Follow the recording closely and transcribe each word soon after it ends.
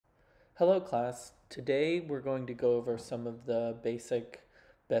Hello, class. Today we're going to go over some of the basic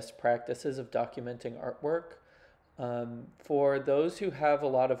best practices of documenting artwork. For those who have a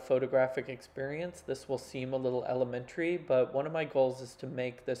lot of photographic experience, this will seem a little elementary, but one of my goals is to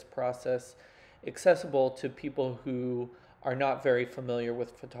make this process accessible to people who are not very familiar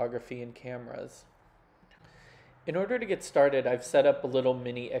with photography and cameras. In order to get started, I've set up a little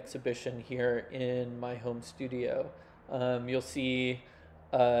mini exhibition here in my home studio. You'll see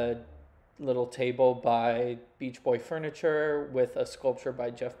a little table by Beach Boy Furniture with a sculpture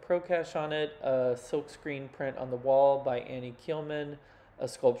by Jeff Prokash on it, a silkscreen print on the wall by Annie Kielman, a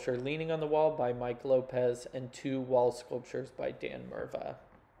sculpture leaning on the wall by Mike Lopez, and two wall sculptures by Dan Merva.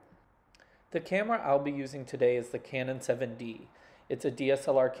 The camera I'll be using today is the Canon 7D. It's a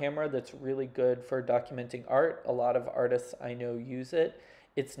DSLR camera that's really good for documenting art. A lot of artists I know use it.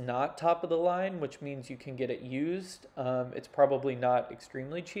 It's not top of the line, which means you can get it used. It's probably not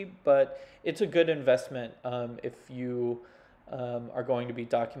extremely cheap, but it's a good investment if you are going to be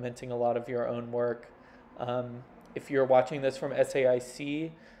documenting a lot of your own work. If you're watching this from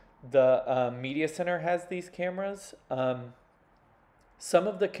SAIC, the Media Center has these cameras. Some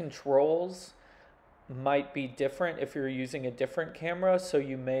of the controls might be different if you're using a different camera, so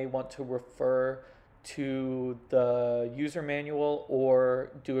you may want to refer to the user manual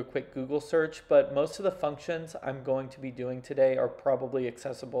or do a quick Google search, but most of the functions I'm going to be doing today are probably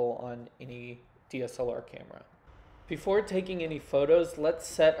accessible on any DSLR camera. Before taking any photos, let's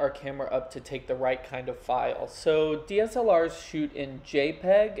set our camera up to take the right kind of file. So DSLRs shoot in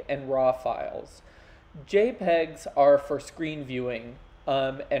JPEG and RAW files. JPEGs are for screen viewing,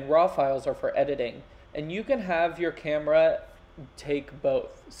 and RAW files are for editing. And you can have your camera take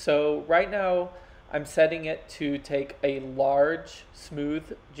both. So right now, I'm setting it to take a large,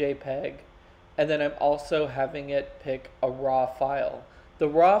 smooth JPEG, and then I'm also having it pick a RAW file. The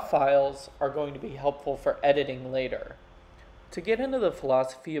RAW files are going to be helpful for editing later. To get into the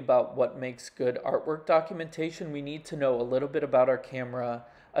philosophy about what makes good artwork documentation, we need to know a little bit about our camera,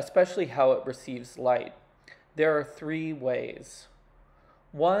 especially how it receives light. There are three ways.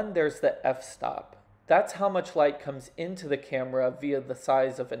 One, there's the f-stop. That's how much light comes into the camera via the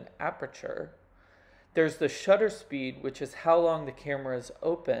size of an aperture. There's the shutter speed, which is how long the camera is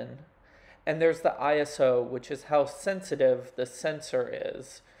open. And there's the ISO, which is how sensitive the sensor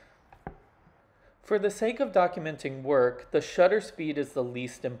is. For the sake of documenting work, the shutter speed is the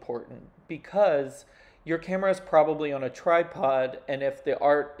least important because your camera is probably on a tripod, and if the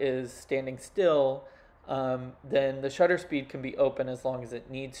art is standing still, then the shutter speed can be open as long as it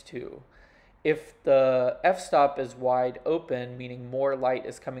needs to. If the f-stop is wide open, meaning more light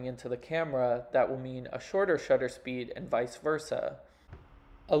is coming into the camera, that will mean a shorter shutter speed and vice versa.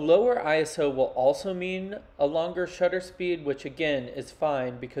 A lower ISO will also mean a longer shutter speed, which again is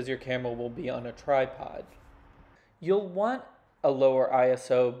fine because your camera will be on a tripod. You'll want a lower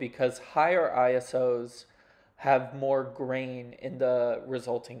ISO because higher ISOs have more grain in the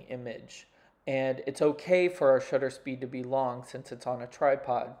resulting image. And it's okay for our shutter speed to be long since it's on a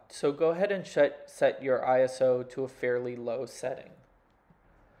tripod. So go ahead and set your ISO to a fairly low setting.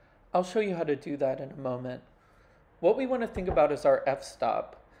 I'll show you how to do that in a moment. What we want to think about is our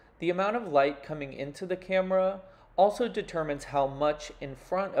f-stop. The amount of light coming into the camera also determines how much in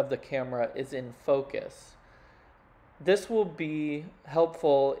front of the camera is in focus. This will be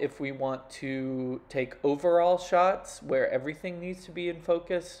helpful if we want to take overall shots where everything needs to be in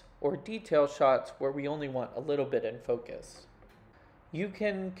focus, or detail shots where we only want a little bit in focus. You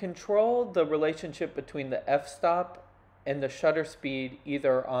can control the relationship between the f-stop and the shutter speed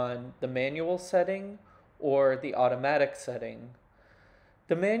either on the manual setting or the automatic setting.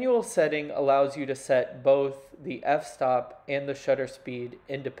 The manual setting allows you to set both the f-stop and the shutter speed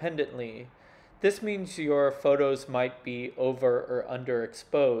independently. This means your photos might be over or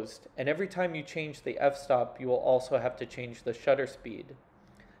underexposed, and every time you change the f-stop, you will also have to change the shutter speed.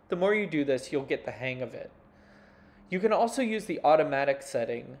 The more you do this, you'll get the hang of it. You can also use the automatic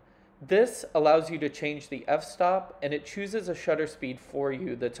setting. This allows you to change the f-stop, and it chooses a shutter speed for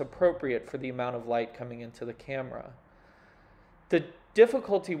you that's appropriate for the amount of light coming into the camera. The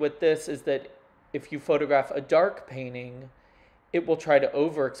difficulty with this is that if you photograph a dark painting, it will try to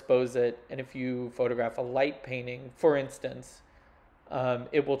overexpose it, and if you photograph a light painting, for instance,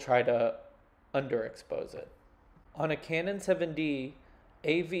 it will try to underexpose it. On a Canon 7D,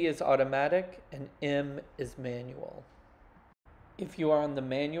 AV is automatic and M is manual. If you are on the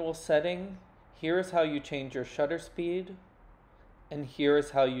manual setting, here is how you change your shutter speed, and here is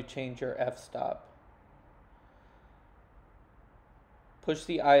how you change your f-stop. Push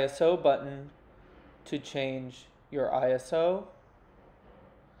the ISO button to change your ISO,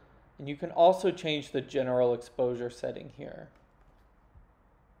 And you can also change the general exposure setting here.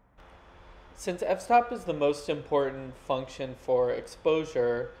 Since f-stop is the most important function for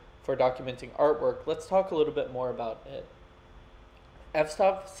exposure for documenting artwork, let's talk a little bit more about it.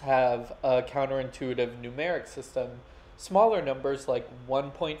 F-stops have a counterintuitive numeric system. Smaller numbers like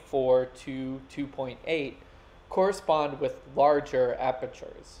 1.4 to 2.8 correspond with larger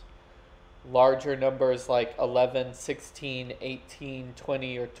apertures. Larger numbers like 11, 16, 18,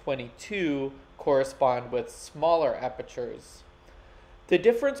 20, or 22 correspond with smaller apertures. The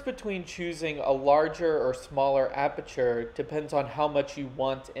difference between choosing a larger or smaller aperture depends on how much you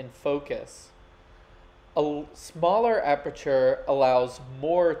want in focus. A smaller aperture allows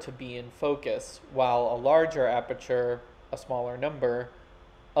more to be in focus, while a larger aperture, a smaller number,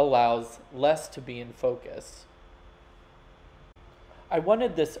 allows less to be in focus. I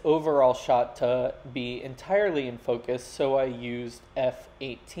wanted this overall shot to be entirely in focus, so I used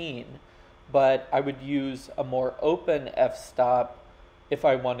f18, but I would use a more open f-stop if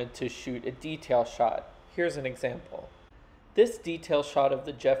I wanted to shoot a detail shot. Here's an example. This detail shot of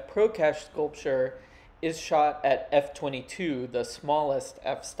the Jeff Prokash sculpture is shot at f22, the smallest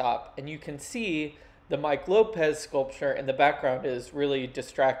f-stop, and you can see the Mike Lopez sculpture in the background is really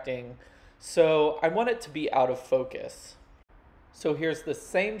distracting, so I want it to be out of focus. So here's the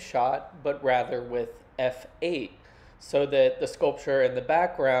same shot, but rather with f8, so that the sculpture in the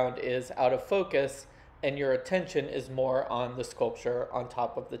background is out of focus and your attention is more on the sculpture on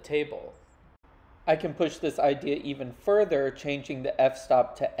top of the table. I can push this idea even further, changing the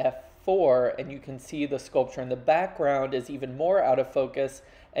f-stop to f4, and you can see the sculpture in the background is even more out of focus,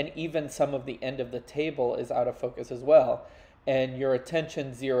 and even some of the end of the table is out of focus as well. And your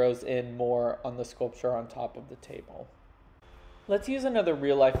attention zeroes in more on the sculpture on top of the table. Let's use another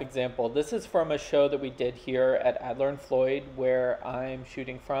real-life example. This is from a show that we did here at Adler and Floyd, where I'm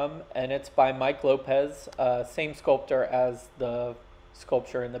shooting from, and it's by Mike Lopez, same sculptor as the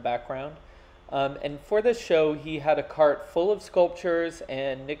sculpture in the background. And for this show, he had a cart full of sculptures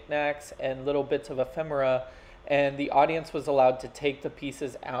and knickknacks and little bits of ephemera, and the audience was allowed to take the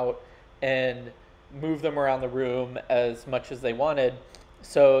pieces out and move them around the room as much as they wanted.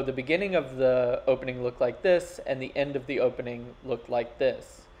 So the beginning of the opening looked like this, and the end of the opening looked like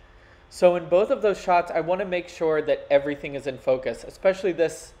this. So in both of those shots, I want to make sure that everything is in focus, especially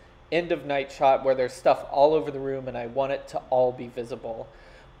this end of night shot where there's stuff all over the room and I want it to all be visible.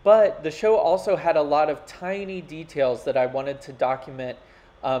 But the show also had a lot of tiny details that I wanted to document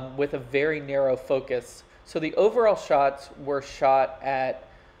with a very narrow focus. So the overall shots were shot at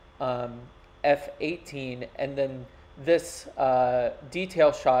f18, and then this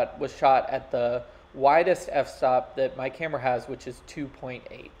detail shot was shot at the widest f-stop that my camera has, which is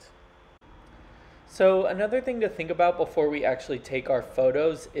 2.8. So another thing to think about before we actually take our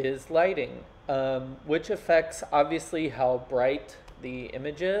photos is lighting, which affects obviously how bright the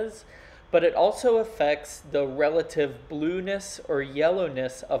image is, but it also affects the relative blueness or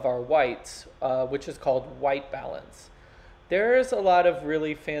yellowness of our whites, which is called white balance. There's a lot of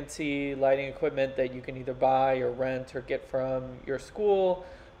really fancy lighting equipment that you can either buy or rent or get from your school,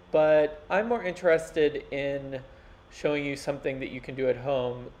 but I'm more interested in showing you something that you can do at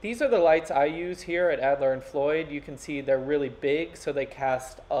home. These are the lights I use here at Adler and Floyd. You can see they're really big, so they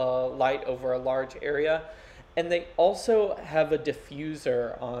cast a light over a large area. And they also have a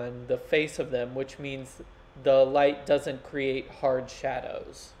diffuser on the face of them, which means the light doesn't create hard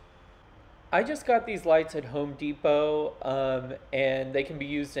shadows. I just got these lights at Home Depot, and they can be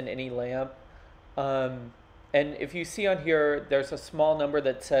used in any lamp. And if you see on here, there's a small number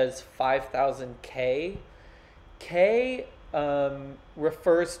that says 5000 K. K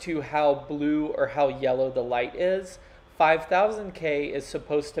refers to how blue or how yellow the light is. 5000 K is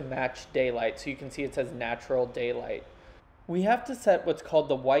supposed to match daylight, so you can see it says natural daylight. We have to set what's called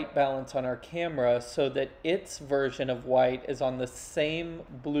the white balance on our camera so that its version of white is on the same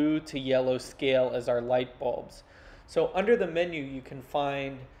blue to yellow scale as our light bulbs. So under the menu, you can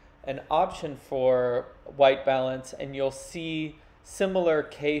find an option for white balance, and you'll see similar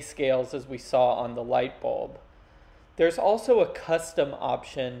K scales as we saw on the light bulb. There's also a custom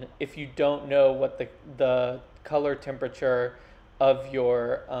option if you don't know what the color temperature of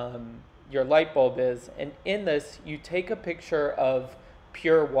your light bulb is, and in this you take a picture of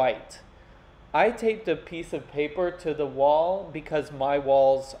pure white. I taped a piece of paper to the wall because my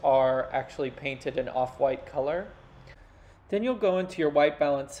walls are actually painted an off-white color. Then you'll go into your white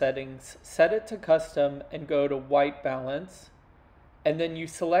balance settings, set it to custom, and go to white balance, and then you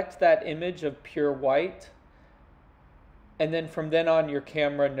select that image of pure white, and then from then on your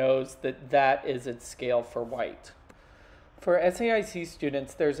camera knows that that is its scale for white. For SAIC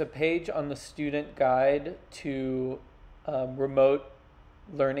students, there's a page on the student guide to remote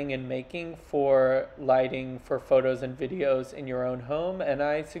learning and making for lighting for photos and videos in your own home, and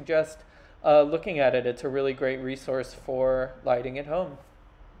I suggest looking at it. It's a really great resource for lighting at home.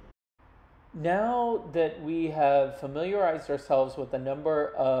 Now that we have familiarized ourselves with a number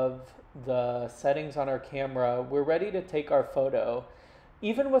of the settings on our camera, we're ready to take our photo.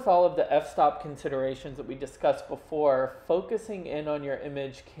 Even with all of the f-stop considerations that we discussed before, focusing in on your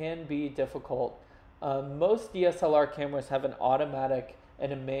image can be difficult. Most DSLR cameras have an automatic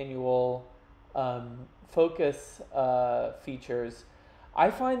and a manual focus features.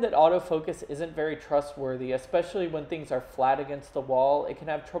 I find that autofocus isn't very trustworthy, especially when things are flat against the wall. It can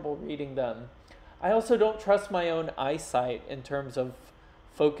have trouble reading them. I also don't trust my own eyesight in terms of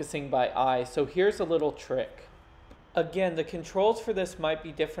focusing by eye, so here's a little trick. Again, the controls for this might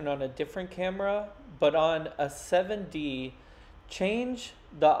be different on a different camera, but on a 7D, change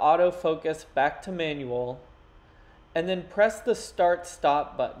the autofocus back to manual, and then press the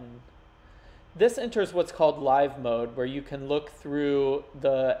start-stop button. This enters what's called live mode, where you can look through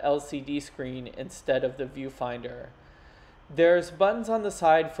the LCD screen instead of the viewfinder. There's buttons on the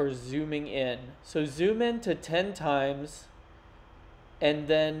side for zooming in. So zoom in to 10 times, and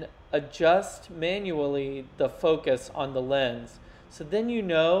then adjust manually the focus on the lens. So then you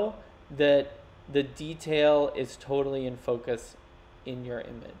know that the detail is totally in focus in your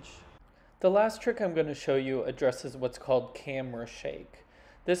image. The last trick I'm going to show you addresses what's called camera shake.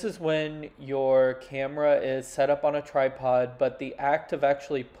 This is when your camera is set up on a tripod, but the act of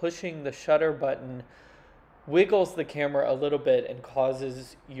actually pushing the shutter button wiggles the camera a little bit and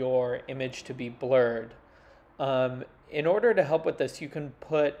causes your image to be blurred. In order to help with this, you can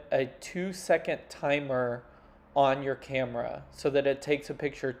put a 2-second timer on your camera so that it takes a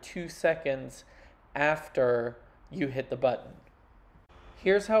picture 2 seconds after you hit the button.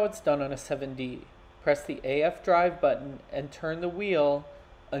 Here's how it's done on a 7D. Press the AF drive button and turn the wheel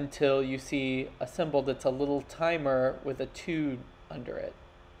until you see a symbol that's a little timer with a 2 under it.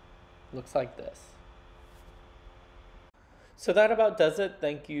 Looks like this. So that about does it.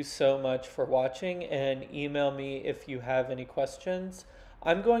 Thank you so much for watching, and email me if you have any questions.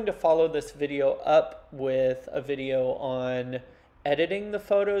 I'm going to follow this video up with a video on editing the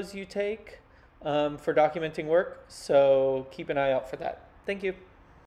photos you take for documenting work, so keep an eye out for that. Thank you.